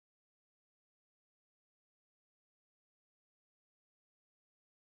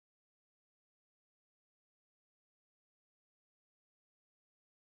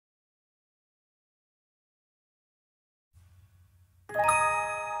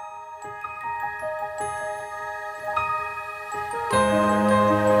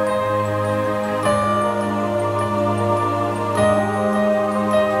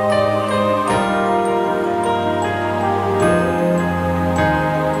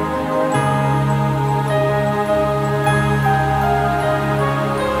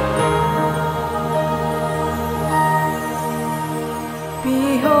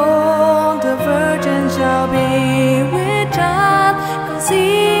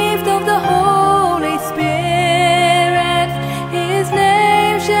gift of the Holy Spirit. His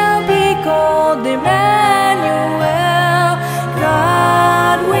name shall be called Emmanuel,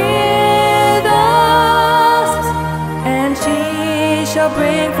 God with us. And she shall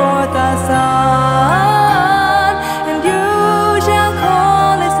bring forth a son, and you shall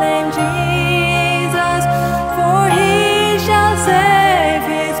call his name Jesus, for he shall save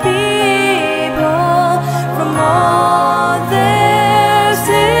his people from all their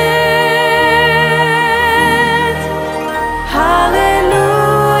sins.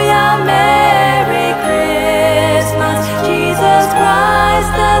 Hallelujah, Merry Christmas, Jesus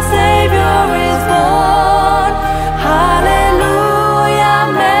Christ the Savior is born. Hallelujah,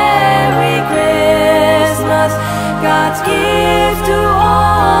 Merry Christmas, God's gift to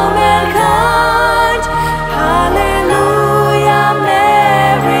all mankind. Hallelujah,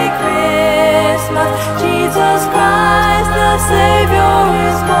 Merry Christmas, Jesus Christ the Savior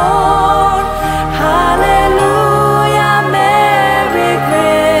is born. Hallelujah, Merry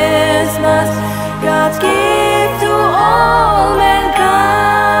Christmas, God's gift to all mankind.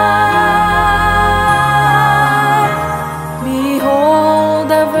 Behold,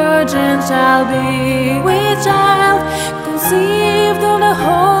 the virgin shall be with child, conceived of the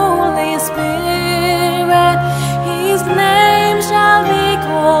Holy Spirit. His name shall be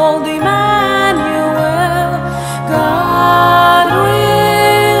called Emmanuel, God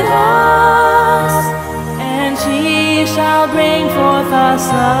with us. And she shall bring forth a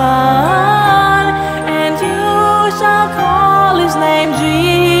son, and you shall call his name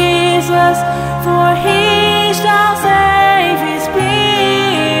Jesus, for he